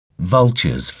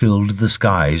Vultures filled the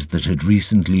skies that had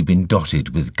recently been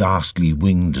dotted with ghastly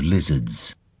winged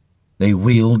lizards. They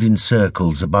wheeled in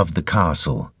circles above the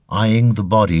castle, eyeing the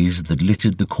bodies that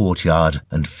littered the courtyard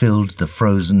and filled the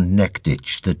frozen neck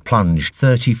ditch that plunged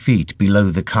 30 feet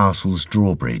below the castle's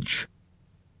drawbridge.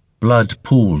 Blood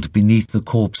pooled beneath the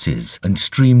corpses and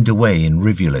streamed away in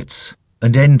rivulets,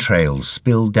 and entrails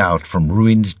spilled out from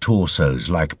ruined torsos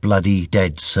like bloody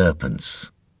dead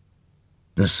serpents.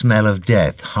 The smell of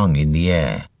death hung in the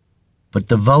air, but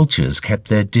the vultures kept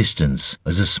their distance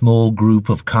as a small group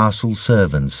of castle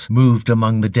servants moved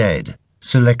among the dead,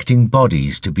 selecting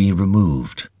bodies to be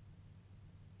removed.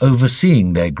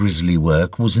 Overseeing their grisly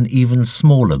work was an even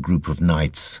smaller group of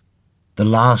knights, the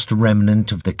last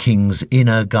remnant of the king's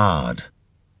inner guard.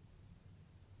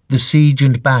 The siege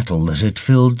and battle that had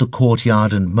filled the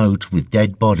courtyard and moat with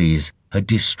dead bodies had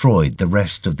destroyed the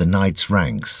rest of the knights'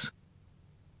 ranks.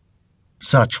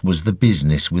 Such was the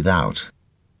business without.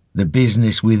 The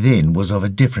business within was of a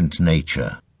different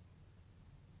nature.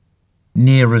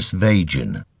 Nearest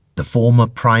Vajan, the former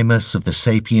primus of the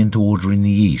sapient order in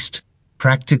the east,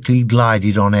 practically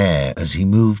glided on air as he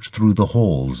moved through the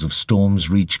halls of Storm's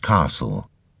Reach Castle,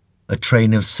 a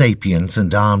train of sapients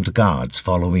and armed guards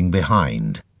following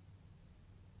behind.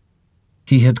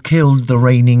 He had killed the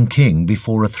reigning king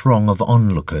before a throng of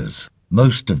onlookers,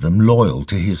 most of them loyal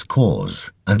to his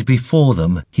cause, and before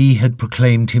them he had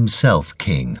proclaimed himself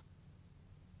king.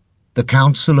 The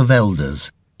Council of Elders,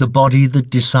 the body that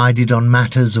decided on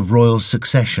matters of royal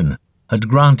succession, had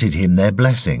granted him their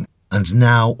blessing, and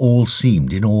now all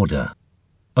seemed in order.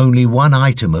 Only one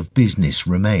item of business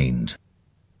remained.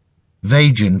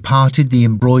 Vajan parted the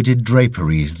embroidered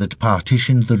draperies that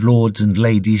partitioned the lords' and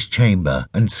ladies' chamber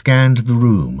and scanned the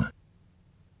room.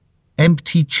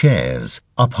 Empty chairs,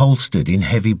 upholstered in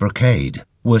heavy brocade,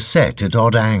 were set at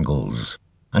odd angles,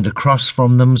 and across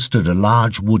from them stood a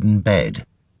large wooden bed,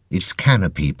 its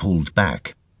canopy pulled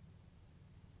back.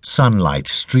 Sunlight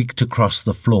streaked across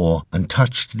the floor and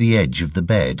touched the edge of the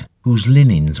bed, whose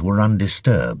linens were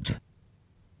undisturbed.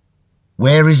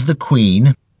 "Where is the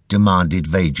Queen?" demanded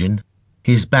Vajan,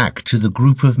 his back to the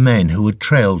group of men who had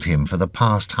trailed him for the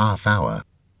past half hour.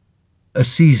 A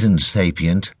seasoned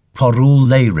sapient, Porul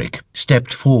Leirik,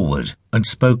 stepped forward and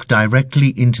spoke directly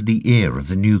into the ear of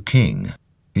the new king,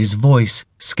 his voice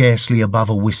scarcely above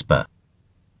a whisper.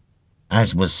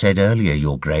 "As was said earlier,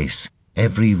 Your Grace,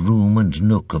 every room and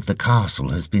nook of the castle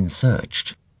has been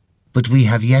searched, but we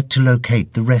have yet to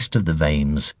locate the rest of the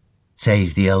Vames,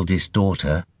 save the eldest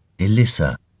daughter,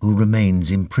 Elissa, who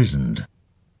remains imprisoned."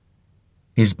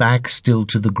 His back still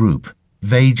to the group,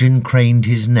 Vajan craned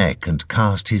his neck and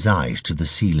cast his eyes to the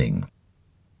ceiling.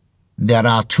 "There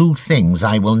are two things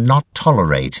I will not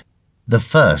tolerate. The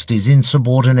first is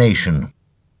insubordination.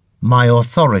 My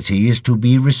authority is to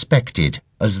be respected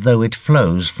as though it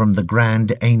flows from the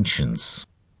grand ancients."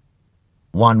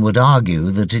 "One would argue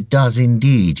that it does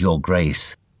indeed, Your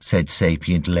Grace," said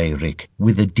Sapient Leirik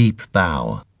with a deep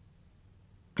bow.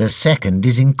 "The second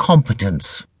is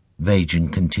incompetence," Vajan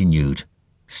continued,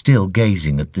 still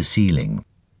gazing at the ceiling.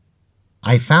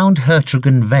 "I found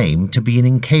Hertogen Vame to be an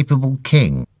incapable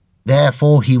king,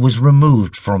 therefore he was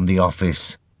removed from the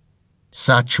office.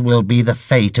 Such will be the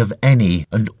fate of any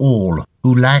and all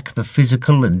who lack the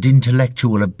physical and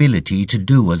intellectual ability to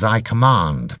do as I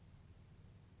command."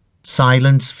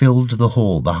 Silence filled the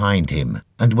hall behind him,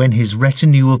 and when his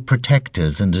retinue of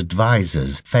protectors and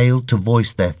advisers failed to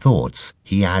voice their thoughts,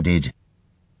 he added,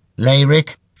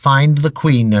 "Leirik, find the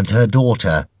Queen and her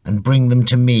daughter and bring them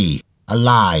to me,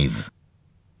 alive."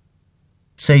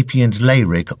 Sapient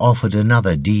Leirik offered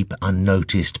another deep,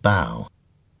 unnoticed bow.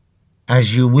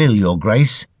 "As you will, Your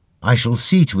Grace. I shall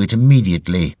see to it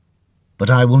immediately, but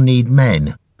I will need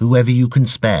men, whoever you can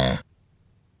spare."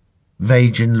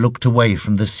 Vajan looked away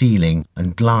from the ceiling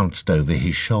and glanced over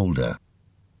his shoulder.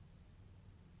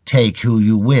 "Take who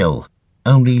you will,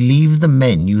 only leave the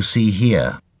men you see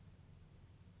here."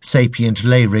 Sapient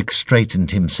Leirik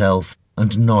straightened himself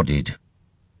and nodded.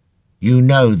 "You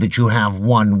know that you have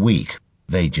 1 week,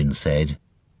 Vajan said.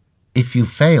 "If you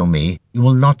fail me, you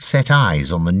will not set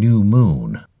eyes on the new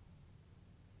moon."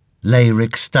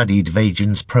 Leirik studied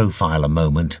Vajan's profile a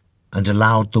moment and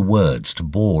allowed the words to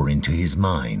bore into his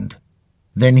mind.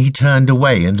 Then he turned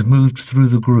away and moved through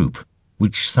the group,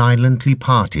 which silently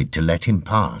parted to let him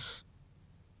pass.